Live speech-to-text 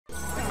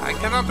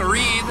cannot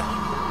read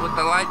with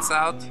the lights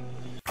out.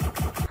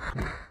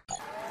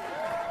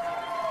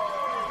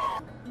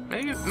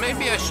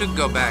 Maybe I should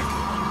go back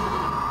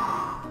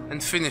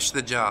and finish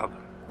the job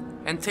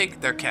and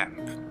take their camp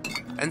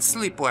and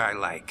sleep where I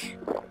like.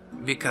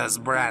 Because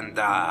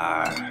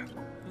Bran'dar,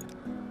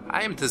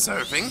 I am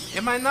deserving,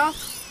 am I not?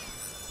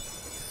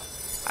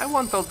 I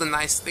want all the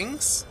nice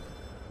things.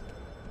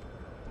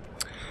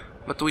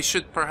 But we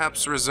should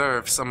perhaps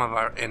reserve some of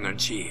our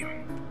energy.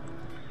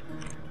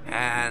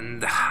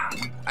 And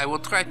I will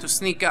try to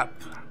sneak up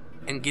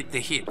and get the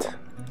hit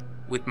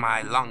with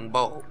my long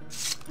bow.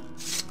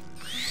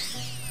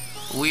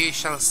 We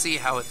shall see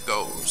how it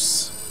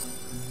goes.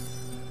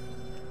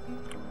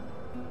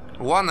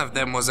 One of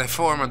them was a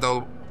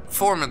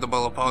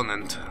formidable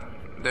opponent.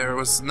 There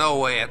was no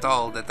way at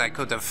all that I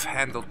could have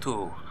handled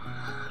two.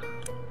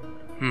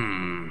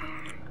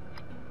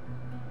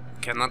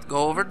 Cannot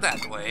go over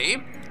that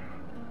way.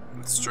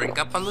 Let's drink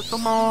up a little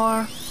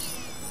more.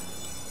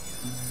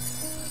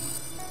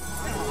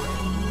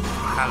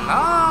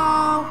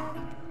 Hello?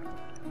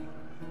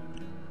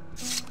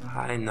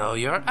 I know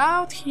you're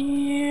out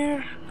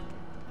here.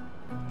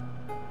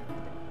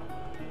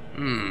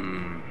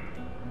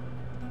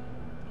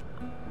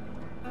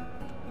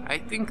 I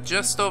think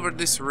just over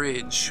this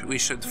ridge we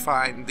should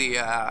find the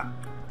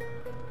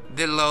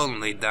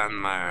lonely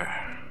Dunmer,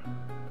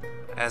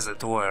 as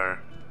it were.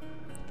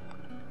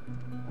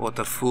 What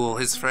a fool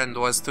his friend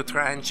was to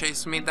try and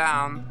chase me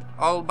down,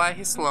 all by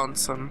his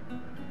lonesome.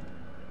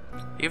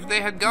 If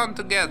they had gone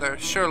together,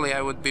 surely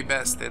I would be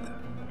bested.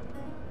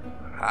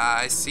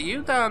 I see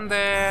you down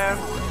there.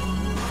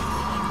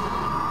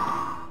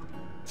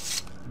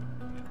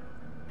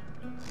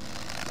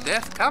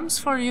 Death comes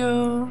for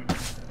you.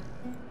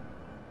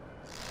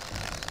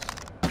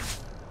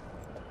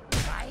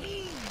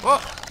 Whoa!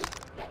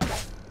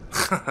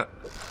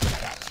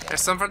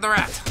 There's some for the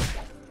rat.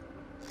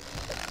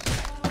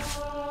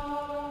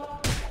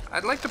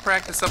 I'd like to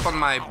practice up on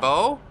my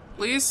bow,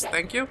 please.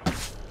 Thank you.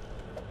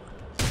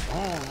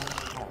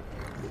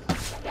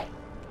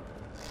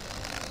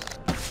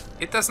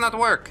 It does not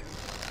work.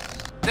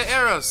 The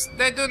arrows,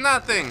 they do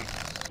nothing.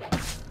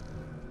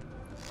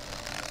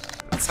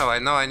 That's how I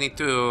know I need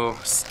to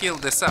skill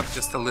this up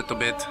just a little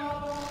bit.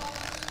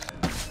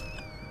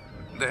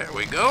 There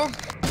we go.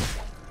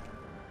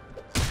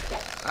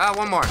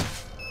 One more.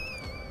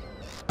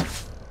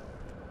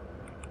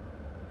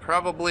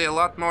 Probably a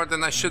lot more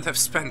than I should have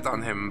spent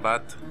on him,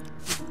 but...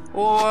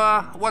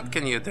 what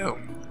can you do?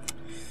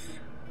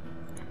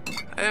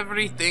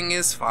 Everything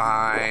is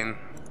fine.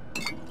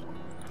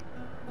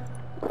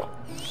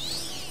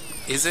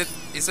 Is it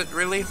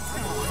really?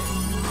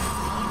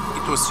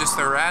 It was just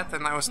a rat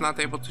and I was not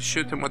able to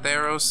shoot him with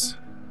arrows?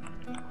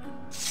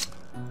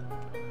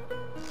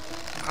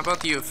 How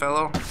about you,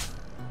 fellow?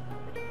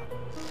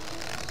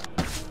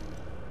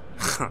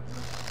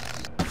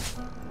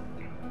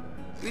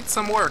 Need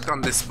some work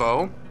on this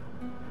bow.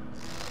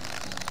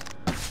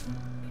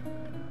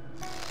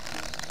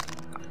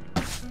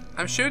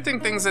 I'm shooting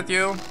things at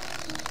you.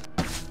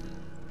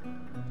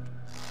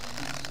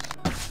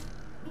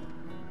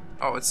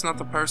 Oh, it's not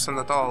a person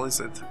at all,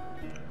 is it?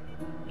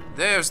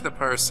 There's the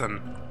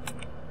person.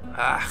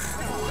 Ah.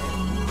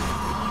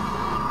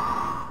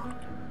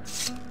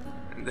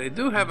 And they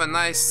do have a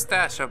nice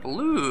stash of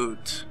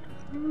loot.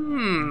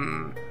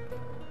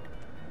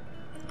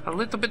 A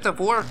little bit of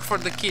work for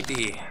the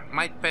kitty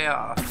might pay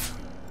off.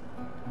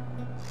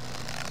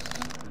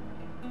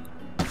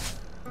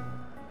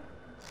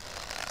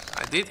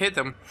 I did hit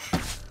him.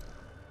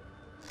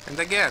 And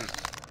again.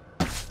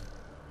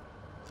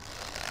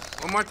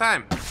 One more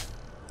time.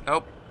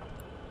 Nope.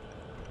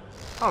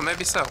 Oh,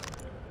 maybe so.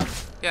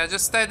 Yeah,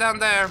 just stay down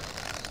there.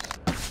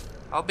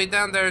 I'll be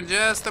down there in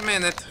just a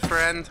minute,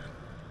 friend.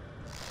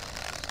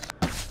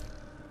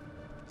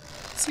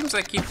 Seems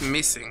I keep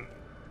missing.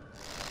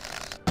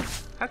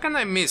 How can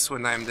I miss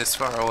when I'm this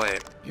far away?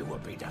 You will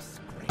be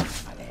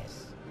disgraced for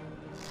this.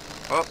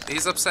 Oh,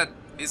 he's upset.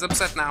 He's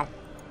upset now.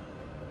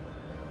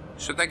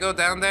 Should I go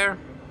down there?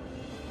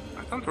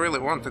 I don't really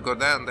want to go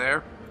down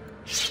there.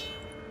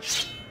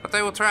 But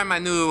I will try my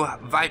new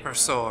Viper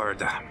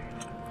Sword.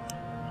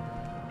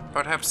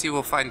 Perhaps you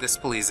will find this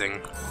pleasing.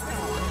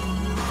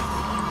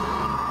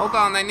 Hold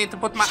on, I need to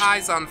put my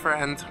eyes on,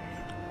 friend.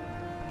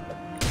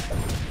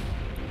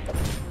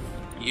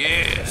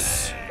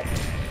 Yes!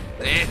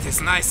 It is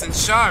nice and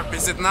sharp,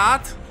 is it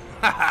not?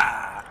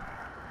 Haha!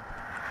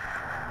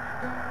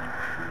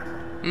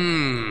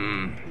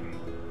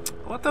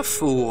 What a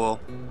fool.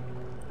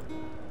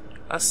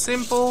 A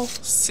simple,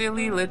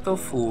 silly little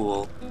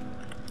fool.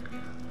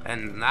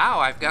 And now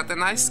I've got a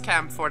nice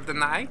camp for the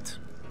night.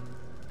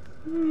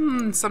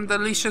 Some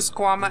delicious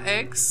kwama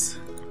eggs.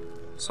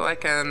 So I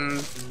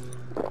can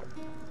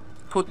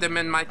put them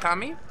in my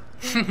tummy.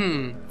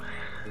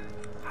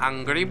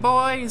 Hungry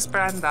boys,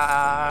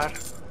 Bran'dar.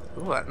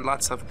 Ooh, and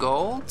lots of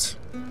gold.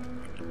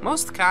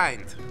 Most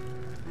kind.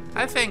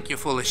 I thank you,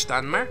 foolish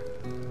Dunmer.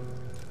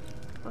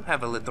 We'll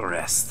have a little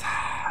rest.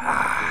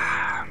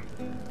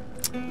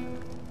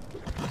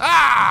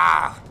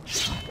 Ah!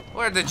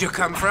 Where did you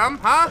come from,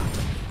 huh?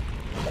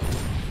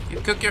 You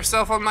cook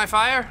yourself on my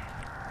fire?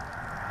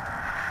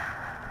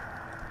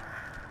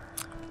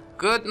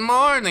 Good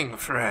morning,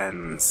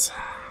 friends.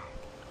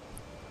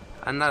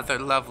 Another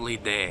lovely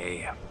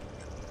day.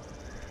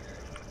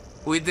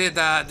 We did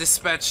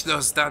dispatch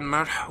those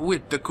Dunmer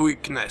with the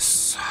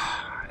quickness,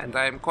 and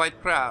I am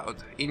quite proud,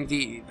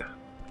 indeed.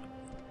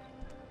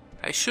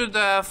 I should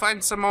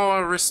find some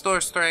more restore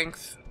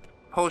strength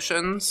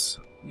potions,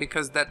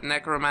 because that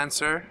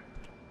necromancer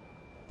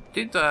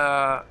did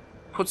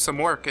put some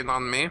work in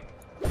on me.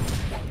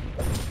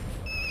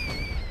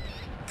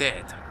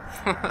 Dead.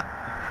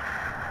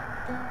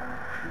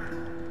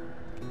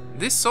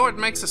 This sword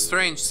makes a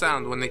strange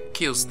sound when it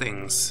kills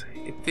things.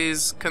 It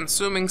is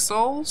consuming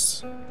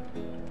souls?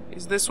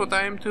 Is this what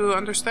I am to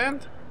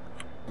understand?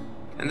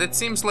 And it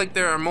seems like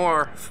there are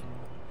more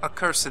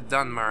accursed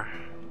Dunmer.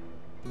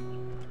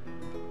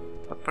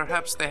 But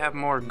perhaps they have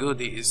more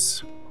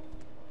goodies.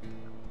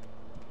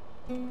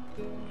 You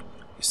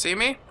see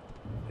me?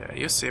 Yeah,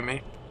 you see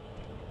me.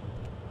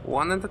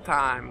 One at a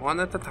time, one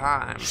at a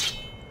time.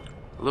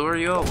 Lure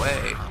you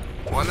away,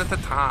 one at a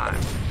time.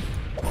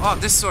 Oh,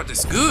 this sword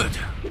is good!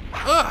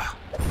 Ugh!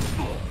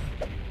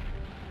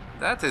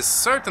 That is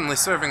certainly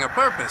serving a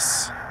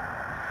purpose.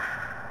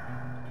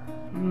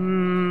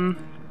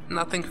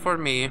 Nothing for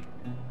me.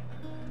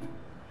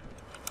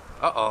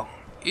 Uh-oh.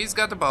 He's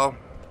got the bow.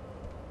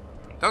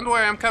 Don't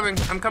worry, I'm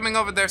coming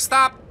over there.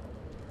 Stop!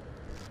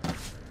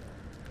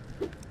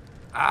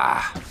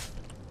 Ah!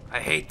 I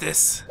hate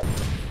this.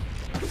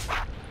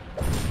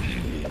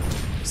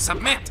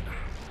 Submit!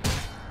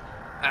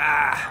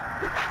 Ah!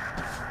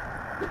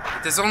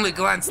 It has only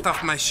glanced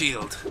off my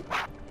shield.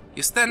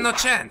 You stand no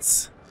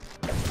chance.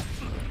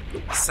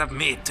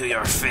 Submit to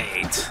your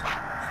fate.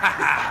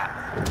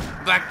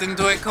 Haha! Backed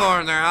into a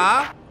corner,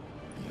 huh?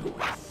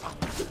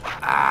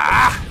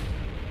 Ah!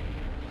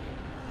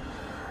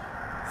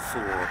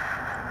 Fool.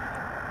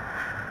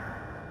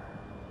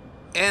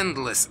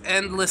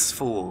 Endless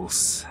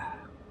fools.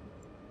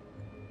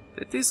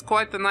 It is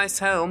quite a nice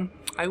helm.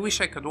 I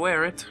wish I could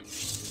wear it.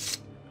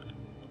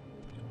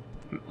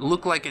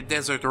 Look like a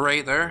desert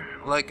raider,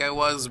 like I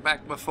was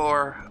back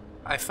before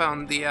I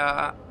found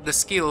the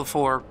skill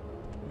for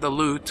the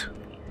loot.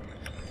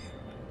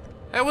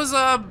 I was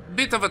a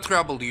bit of a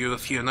troubled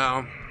youth, you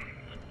know.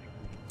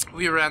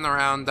 We ran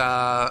around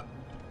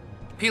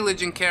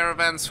pillaging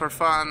caravans for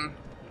fun,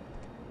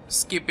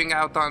 skipping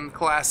out on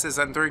classes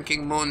and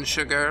drinking moon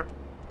sugar.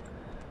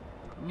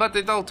 But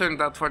it all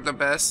turned out for the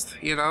best,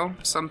 you know.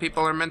 Some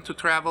people are meant to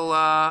travel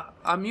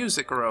a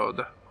music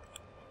road.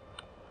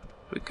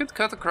 We could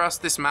cut across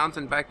this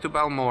mountain back to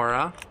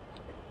Balmora,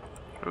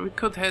 or we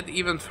could head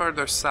even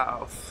further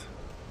south.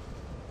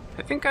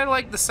 I think I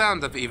like the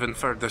sound of even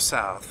further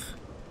south.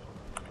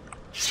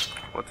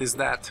 What is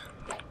that?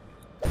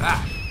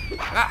 Ah!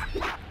 Ah!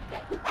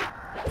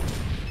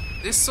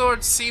 This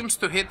sword seems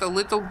to hit a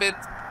little bit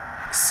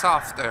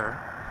softer,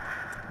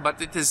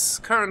 but it is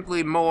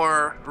currently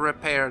more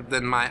repaired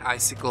than my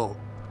icicle.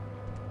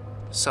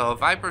 So,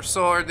 Viper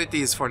Sword it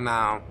is for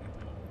now.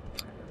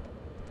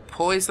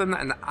 Poison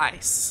and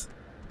ice.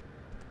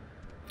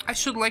 I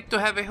should like to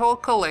have a whole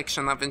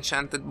collection of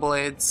enchanted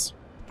blades.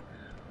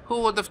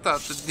 Who would have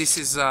thought that this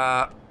is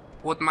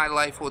what my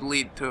life would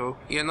lead to,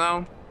 you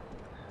know?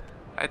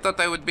 I thought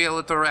I would be a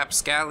little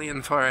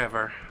rapscallion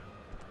forever.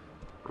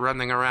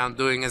 Running around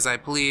doing as I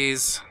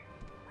please.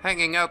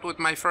 Hanging out with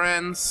my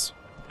friends.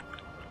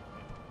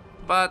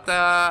 But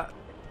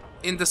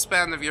in the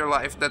span of your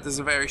life, that is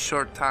a very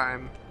short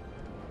time.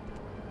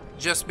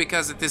 Just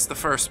because it is the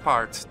first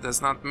part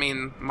does not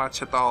mean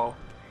much at all.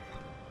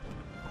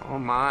 Oh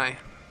my.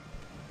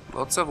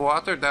 Lots of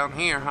water down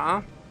here,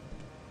 huh?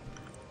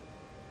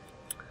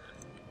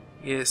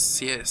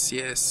 Yes, yes,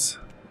 yes.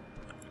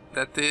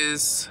 That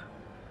is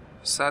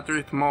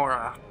Sadrith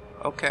Mora.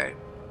 Okay.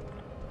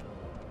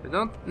 I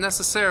don't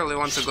necessarily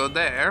want to go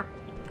there.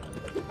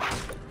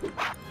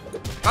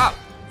 Ah!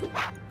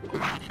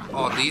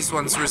 Oh, these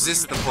ones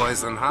resist the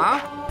poison, huh?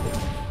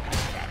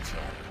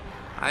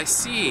 I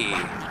see.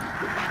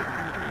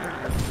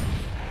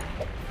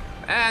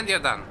 And you're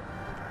done.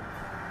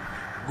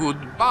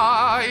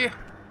 Goodbye!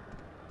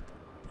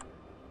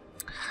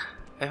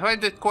 I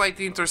find it quite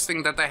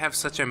interesting that I have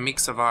such a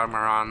mix of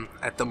armor on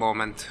at the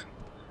moment.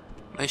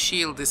 My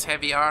shield is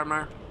heavy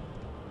armor.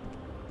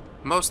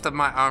 Most of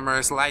my armor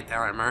is light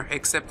armor,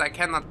 except I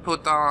cannot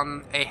put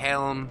on a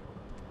helm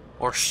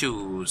or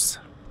shoes.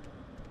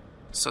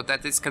 So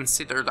that is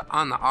considered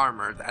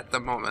unarmored at the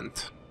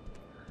moment.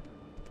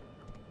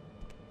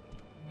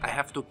 I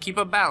have to keep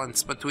a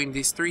balance between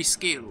these three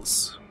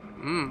skills.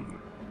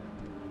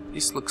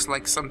 This looks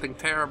like something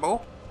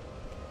terrible.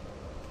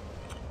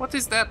 What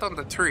is that on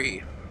the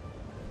tree?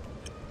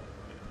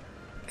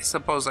 I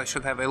suppose I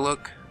should have a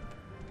look.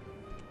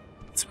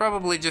 It's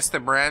probably just a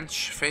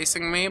branch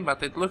facing me,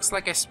 but it looks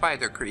like a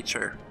spider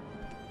creature.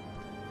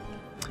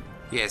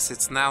 Yes,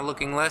 it's now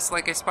looking less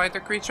like a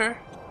spider creature.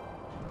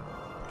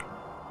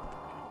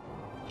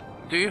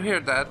 Do you hear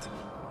that?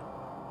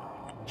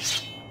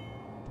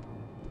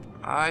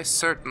 I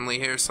certainly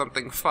hear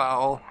something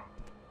foul.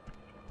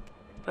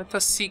 Let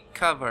us seek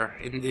cover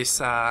in this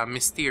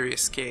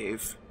mysterious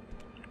cave.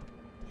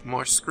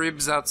 More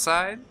scribs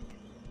outside?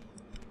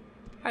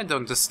 I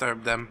don't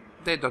disturb them.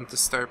 They don't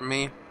disturb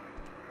me.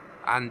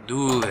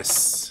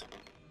 Andules.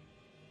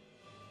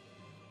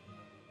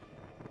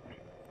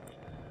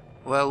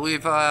 Well,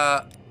 we've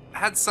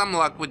had some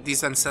luck with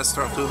these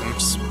ancestral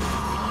tombs.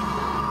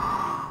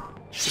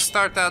 To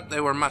start out, they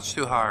were much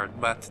too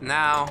hard, but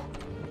now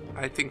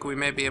I think we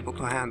may be able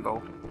to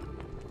handle.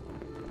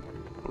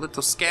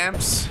 Little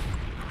scamps,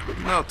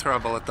 no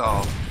trouble at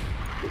all.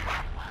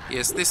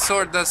 Yes, this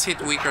sword does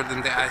hit weaker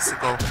than the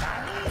icicle,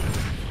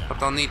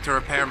 but I'll need to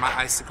repair my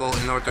icicle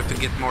in order to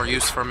get more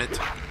use from it.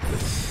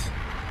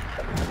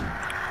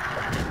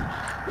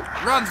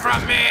 Run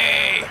from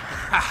me!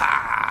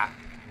 Haha!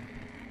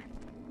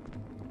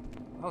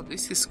 Oh,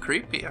 this is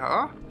creepy,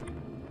 huh?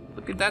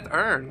 Look at that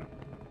urn.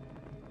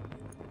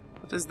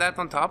 What is that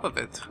on top of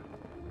it?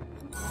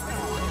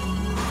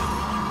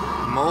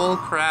 Mole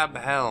crab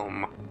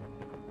helm.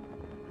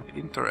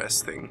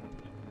 Interesting.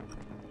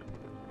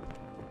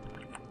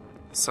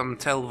 Some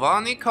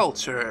Telvanni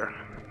culture.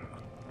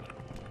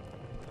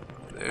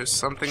 There's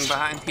something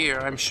behind here,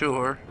 I'm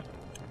sure.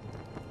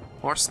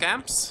 More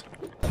scamps?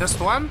 Just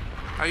one?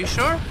 Are you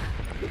sure?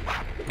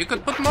 You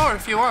could put more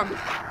if you want.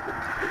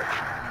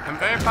 I'm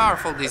very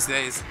powerful these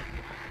days.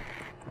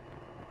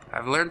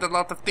 I've learned a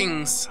lot of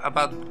things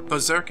about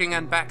berserking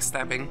and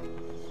backstabbing.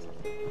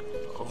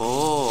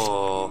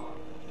 Oh.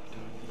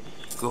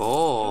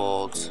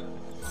 Gold.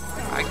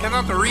 I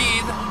cannot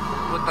read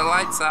with the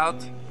lights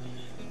out.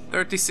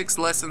 36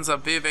 lessons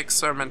of Vivek,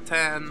 Sermon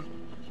 10.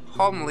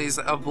 Homilies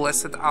of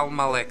Blessed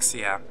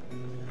Almalexia.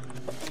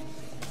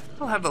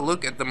 I'll have a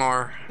look at the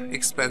more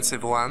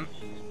expensive one.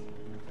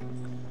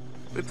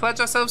 We pledge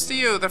ourselves to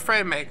you, the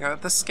frame maker,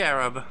 the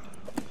scarab.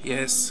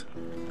 Yes,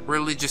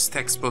 religious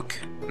textbook,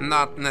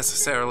 not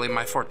necessarily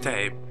my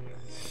forte.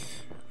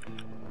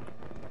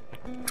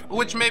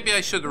 Which maybe I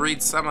should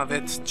read some of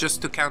it,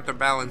 just to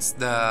counterbalance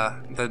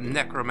the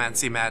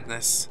necromancy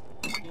madness.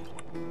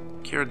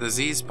 Cure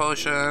disease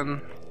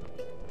potion.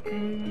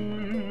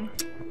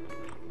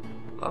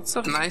 Lots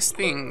of nice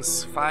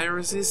things. Fire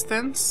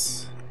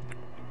resistance.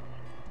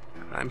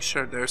 I'm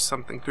sure there's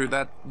something through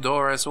that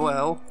door as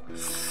well.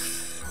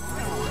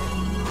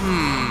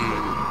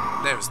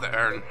 There's the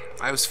urn.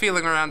 I was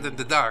feeling around in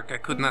the dark. I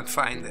could not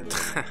find it.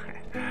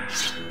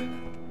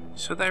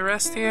 Should I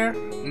rest here?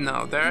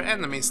 No, there are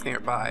enemies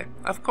nearby.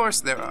 Of course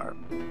there are.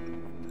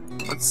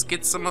 Let's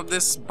get some of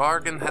this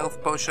bargain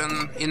health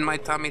potion in my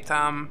tummy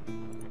tom.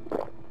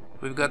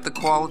 We've got the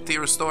quality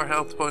restore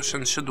health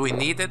potion should we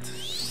need it.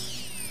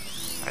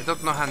 I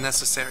don't know how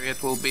necessary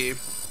it will be.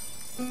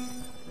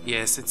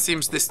 Yes, it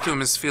seems this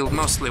tomb is filled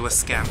mostly with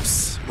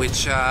scamps,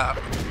 which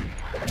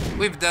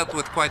we've dealt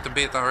with quite a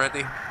bit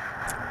already.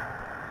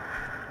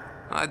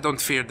 I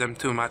don't fear them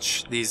too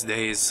much these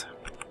days.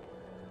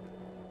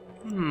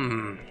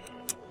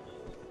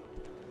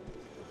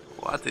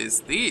 What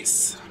is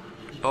this?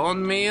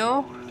 Bone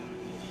meal?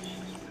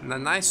 And a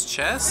nice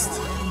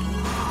chest?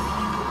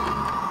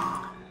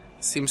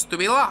 Seems to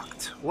be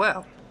locked.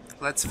 Well,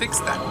 let's fix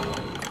that.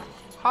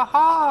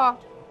 Haha!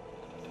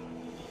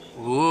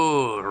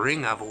 Ooh,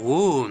 Ring of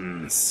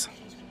Wounds.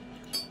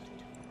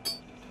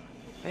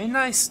 A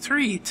nice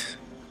treat.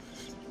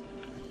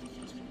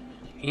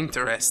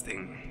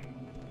 Interesting.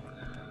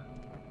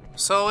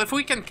 So if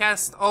we can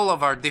cast all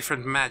of our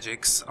different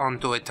magics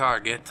onto a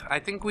target, I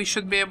think we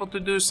should be able to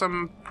do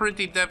some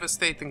pretty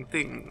devastating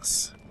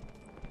things.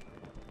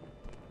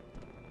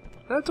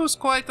 That was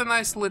quite a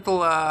nice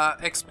little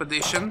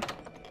expedition.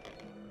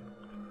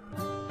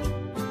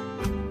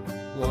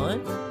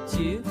 1,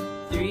 2,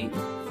 3,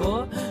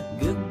 4.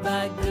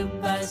 Goodbye,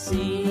 goodbye,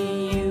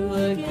 see you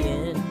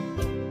again.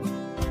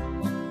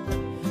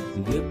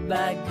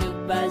 Goodbye,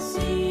 goodbye,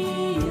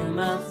 see you,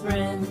 my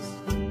friend.